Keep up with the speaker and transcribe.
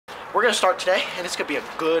we're gonna start today, and it's gonna be a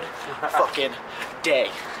good fucking day.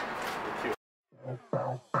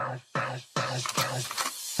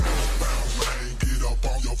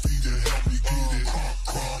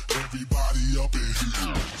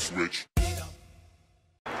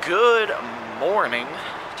 Good morning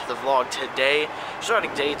to the vlog today.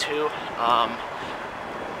 Starting day 2.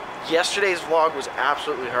 Yesterday's vlog was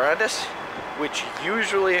absolutely horrendous, which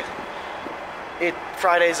usually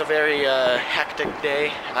Friday's a very hectic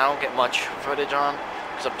day, and I don't get much footage on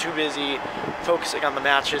because I'm too busy focusing on the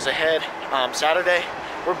matches ahead. Saturday,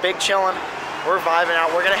 we're big chilling, we're vibing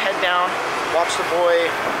out. We're gonna head down, watch the boy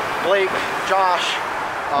Blake, Josh,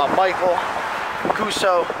 Michael,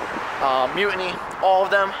 Kuso, Mutiny, all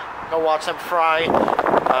of them. Go watch them fry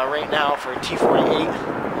right now for T48.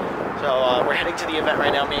 So we're heading to the event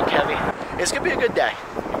right now, me and Kevy. It's gonna be a good day.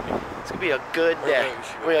 It's gonna be a good day.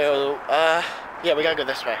 Yeah, we gotta go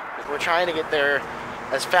this way. We're trying to get there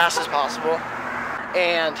as fast as possible,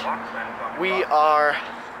 and we are.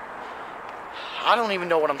 I don't even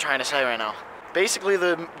know what I'm trying to say right now. Basically,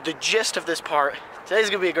 the gist of this part. Today's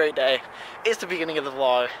gonna be a great day. It's the beginning of the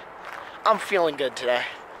vlog. I'm feeling good today.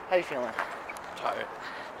 How you feeling? Tired.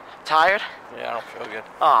 Tired? Yeah, I don't feel good.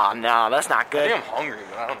 Oh no, that's not good. I think I'm hungry,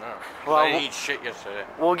 but I don't know. Well, I didn't eat shit yesterday.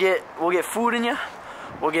 We'll get food in you.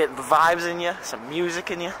 We'll get the vibes in you. Some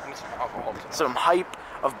music in you. I need some alcohol too. Some hype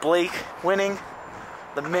of Blake winning.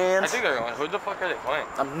 The man. I think they're going. Who the fuck are they playing?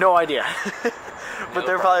 I have no idea. But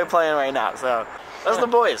they're probably playing right now. So that's the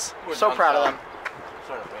boys. So proud of them.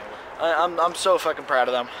 I'm so fucking proud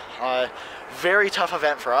of them. Very tough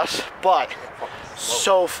event for us, but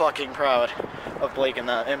so fucking proud of Blake and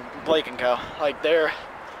Co. Like they're,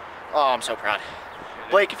 oh, I'm so proud.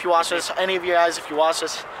 Blake, if you watch this, any of you guys, if you watch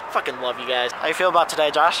this, fucking love you guys. How you feel about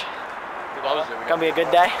today, Josh? Gonna be a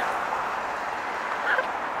good day?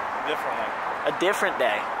 Different one. A different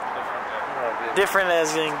day. Different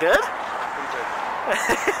as in good?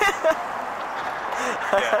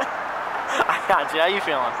 Yeah. I got you. How you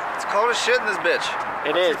feeling? It's cold as shit in this bitch.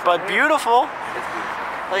 It is, but beautiful.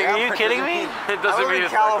 Like, Yeah, are you kidding me? It doesn't mean in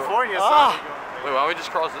it's California. Oh, Wait, why don't we just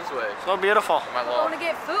cross this way? so beautiful. Am I I lost? want to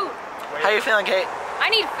get food. How you feeling, Kate? I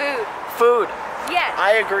need food. Food. Yes.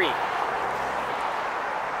 I agree.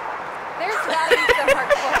 There's gotta be some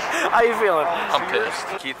hardcore. How you feeling? I'm pissed.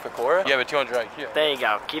 Keith Pecora? You have a 200 IQ. There you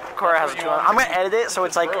go. Keith Cora has a 200. I'm gonna edit it so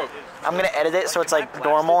it's like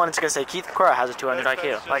normal, and it's gonna say Keith Cora has a 200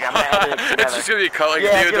 IQ. Like I'm gonna edit it together. It's just gonna be cut like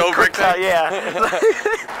Yeah, a give a quick Dobrik cut, thing. yeah.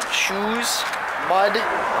 Shoes, mud,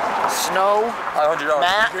 snow.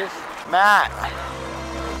 $100. Matt.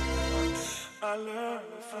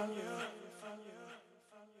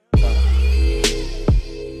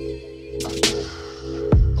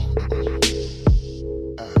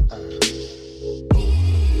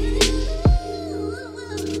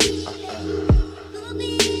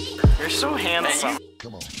 You're so handsome.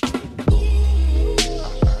 Come on.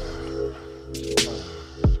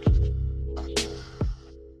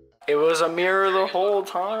 It was a mirror the whole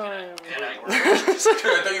time.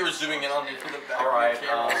 I thought you were zooming in on me from the back. Alright,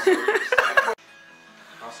 I'll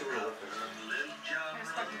see where you're looking.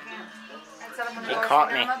 He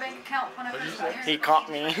caught me. He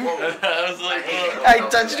caught me. I was like, I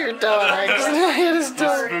touched your toe. I hit his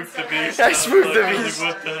toe. I spooked the beast.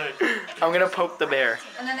 What the heck? I'm gonna poke the bear.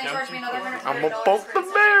 And then they charged me another $100. I'm gonna poke the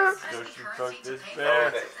bear. Don't you poke this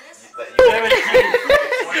bear.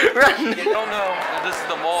 Run. you don't know. This is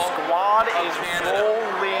the mall. Squad is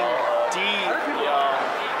rolling deep, yo.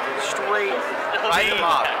 Straight Ride the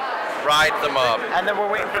mob. Ride the mob. And then we're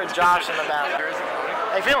waiting for Josh in the back.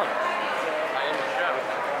 How you feeling?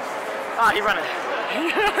 Ah, he's running.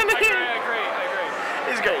 I agree.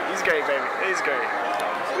 He's great. He's great, baby. He's great.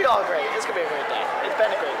 We all great. It's gonna be a great day. It's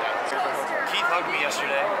been a great day. Keith hugged me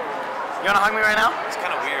yesterday. You wanna hug me right now? It's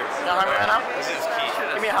kind of weird. You wanna hug me right now? This is Keith.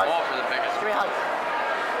 Give me a hug. Small for the biggest. Give me a hug.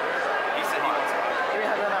 He said he wants to hug. Give me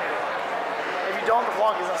a hug right now. If you don't, the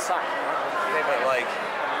vlog is inside. Okay, but like,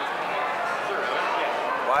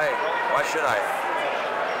 why should I?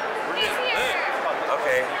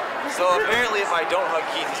 Okay. So apparently, if I don't hug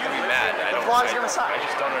Keith, he's gonna be mad. The vlog's gonna suck. I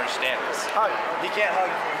just don't understand this. Hug. He can't hug.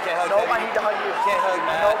 He can't hug. Nope, I Debbie. need to hug you. He can't hug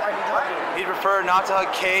Matt. Nope, I need to hug you. He'd prefer not to hug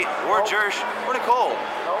Kate or Jersh or Nicole.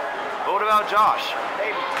 Nope, But what about Josh?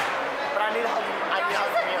 baby. But I need to hug you. I need to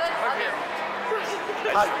hug you.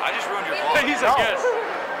 I just ruined your vlog. He's No. a guest.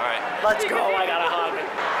 All right. Let's go. I got a hug.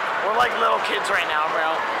 We're like little kids right now,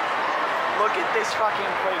 bro. Look at this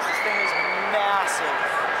fucking place. This thing is massive.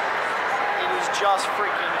 It is just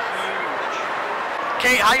freaking huge.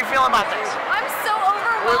 Kate, how you feeling about this? I'm so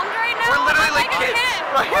overwhelmed right now. We're literally I'm like kids.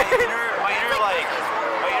 a kid. My inner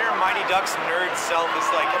Mighty Ducks nerd self is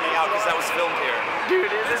like coming out because that was filmed here.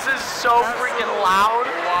 Dude, this is so freaking loud.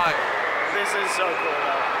 Why? This is so cool,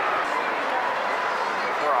 though.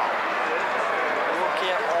 Bro, look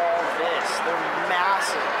at all this. They're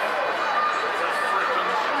massive. They're freaking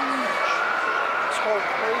huge. This whole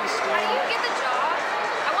place, How do you dude. get the job?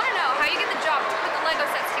 I want to know how you get the job to put the Lego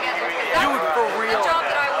sets together. Dude, for real. The job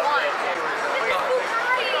that I want. This is Bugatti.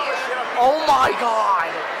 Oh my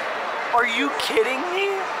god. Are you kidding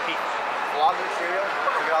me? Vlog material?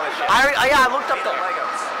 Look at all this shit. I looked up the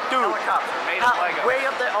Legos. dude. Helicopter made of Legos. Way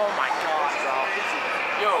up there. Oh my god, bro.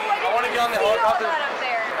 Yo, I want to get on the See all helicopter. that up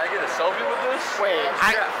there. Can I get a selfie with this? Wait,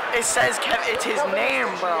 it says Kev. It's his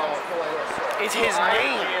name, bro. It's his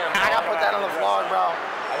name. I gotta put that on the vlog, bro.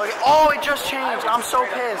 Look, oh, it just changed. I'm so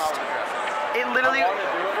pissed. It literally.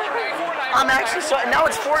 I'm actually so. Now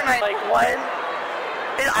it's Fortnite. Like what?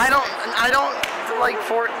 I don't like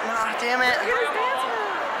Nah, damn it.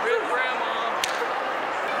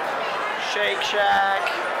 Shake Shack.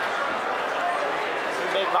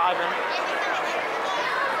 Big vibing.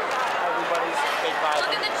 Everybody's big Look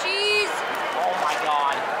vibing. at the cheese. Oh my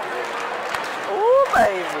god. Ooh,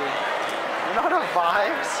 baby. You know the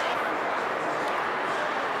vibes?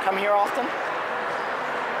 Come here often?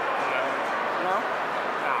 No?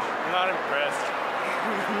 I'm not impressed.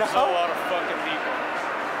 No? There's a lot of fucking people.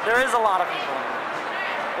 There is a lot of people.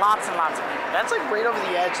 Lots and lots of people. That's like right over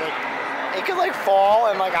the edge. Like, it could like fall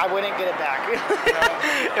and like I wouldn't get it back. It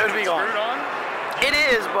would be gone. Screwed on? It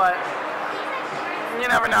is, but you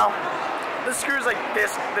never know. The screw's like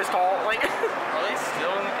this tall. Like, Are they still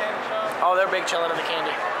in the candy shop? oh, they're big chilling in the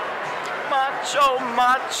candy. Macho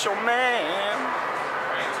man.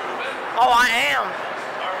 Oh, I am.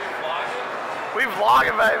 Are we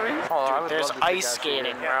vlogging? We vlogging, baby. Oh, I would There's love to ice take that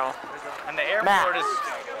skating, video. bro. And the airport Matt, is...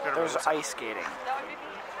 there's ice skating.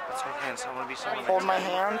 Let's hold hands. I want to be someone. Hold my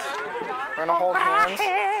hand. We're gonna hold hands,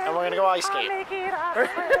 and we're gonna go ice skate.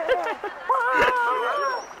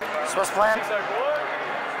 So what's the plan?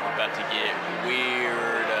 About to get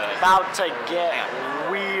weird. About to get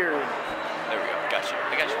weird. There we go. Got you.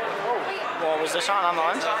 I got you. Well, was this on the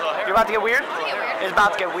lens? You're about to get weird? Get weird. It's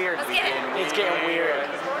about to get weird. Let's get it. It's getting weird.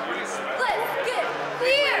 Let's get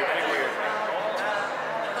weird.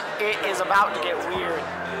 It is about to get weird.